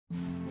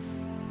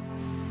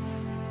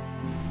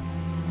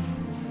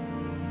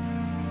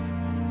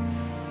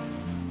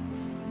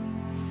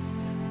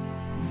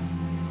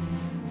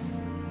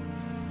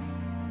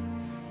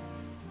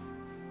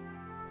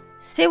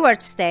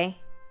Seward's Day.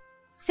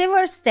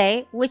 Seward's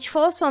Day, which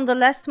falls on the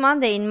last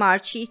Monday in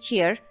March each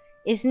year,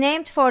 is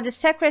named for the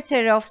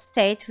Secretary of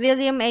State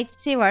William H.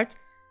 Seward,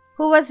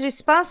 who was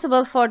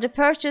responsible for the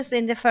purchase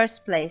in the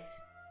first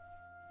place.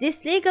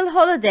 This legal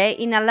holiday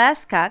in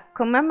Alaska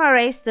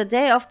commemorates the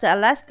day of the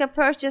Alaska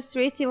Purchase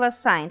Treaty was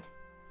signed.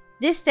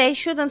 This day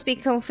shouldn't be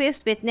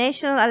confused with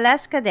National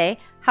Alaska Day,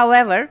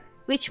 however,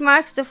 which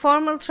marks the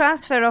formal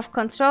transfer of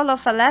control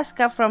of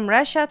Alaska from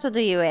Russia to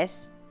the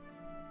US.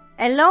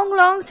 A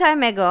long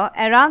time ago,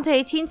 around the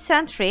 18th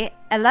century,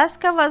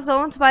 Alaska was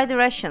owned by the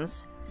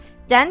Russians.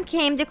 Then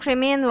came the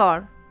Crimean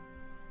War.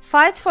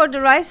 Fight for the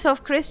rights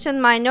of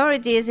Christian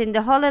minorities in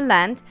the Holy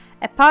Land,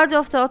 a part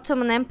of the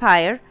Ottoman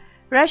Empire,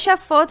 Russia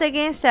fought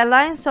against the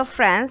alliance of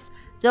France,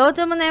 the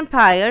Ottoman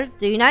Empire,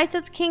 the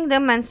United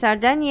Kingdom and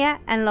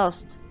Sardinia, and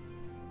lost.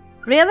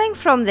 Reeling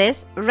from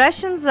this,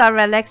 Russian Tsar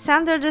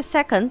Alexander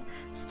II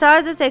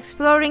started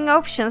exploring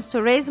options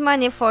to raise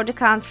money for the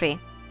country.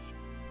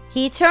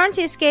 He turned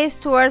his gaze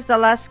towards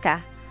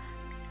Alaska.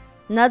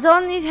 Not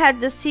only had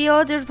the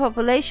seawater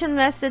population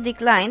vastly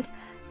declined,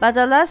 but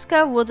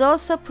Alaska would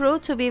also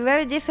prove to be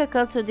very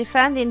difficult to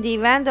defend in the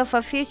event of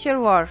a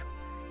future war,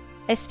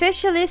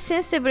 especially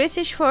since the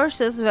British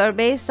forces were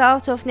based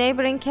out of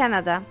neighboring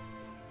Canada.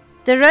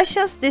 The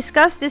Russians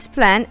discussed this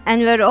plan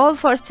and were all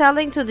for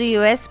selling to the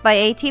US by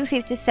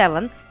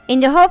 1857,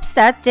 in the hopes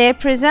that their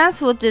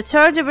presence would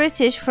deter the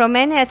British from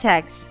any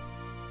attacks.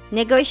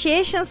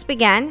 Negotiations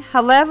began,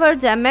 however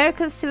the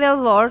American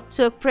Civil War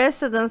took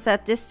precedence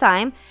at this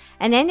time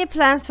and any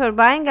plans for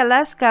buying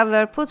Alaska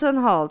were put on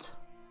hold.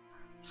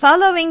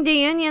 Following the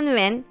Union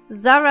win,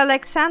 Tsar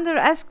Alexander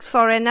asked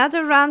for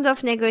another round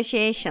of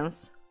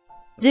negotiations.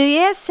 The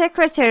US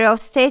Secretary of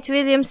State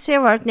William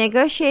Seward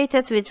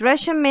negotiated with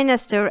Russian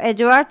Minister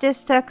Eduard de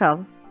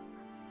Stoeckel.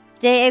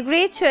 They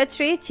agreed to a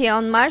treaty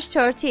on March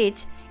 30,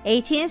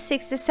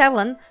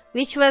 1867,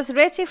 which was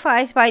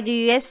ratified by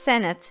the US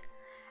Senate.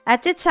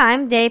 At the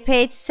time, they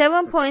paid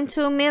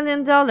 $7.2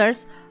 million,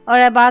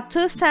 or about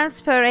 2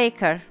 cents per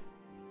acre.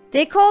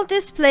 They called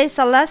this place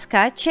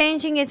Alaska,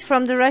 changing it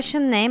from the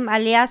Russian name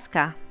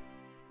Alyaska.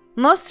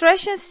 Most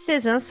Russian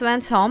citizens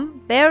went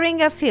home,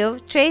 bearing a few,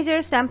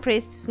 traders and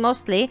priests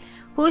mostly,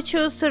 who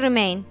chose to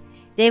remain.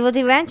 They would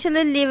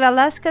eventually leave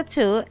Alaska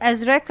too,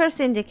 as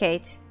records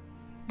indicate.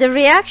 The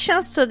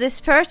reactions to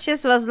this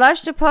purchase was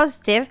largely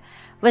positive,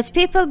 with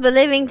people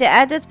believing the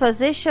added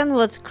position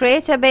would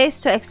create a base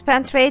to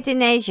expand trade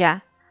in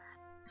Asia.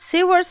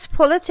 Seward's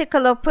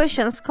political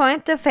oppositions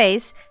coined the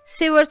phrase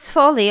Seward's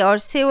Folly or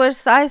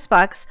Seward's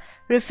Icebox,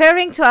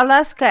 referring to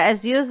Alaska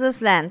as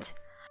useless land.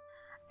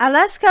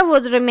 Alaska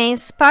would remain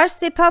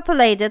sparsely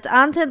populated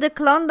until the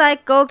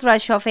Klondike Gold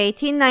Rush of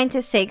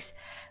 1896,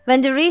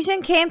 when the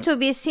region came to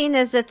be seen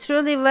as a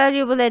truly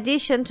valuable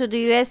addition to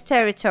the US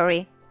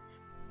territory.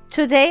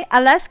 Today,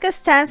 Alaska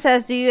stands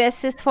as the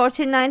US's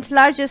 49th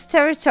largest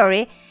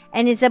territory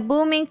and is a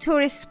booming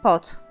tourist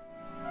spot.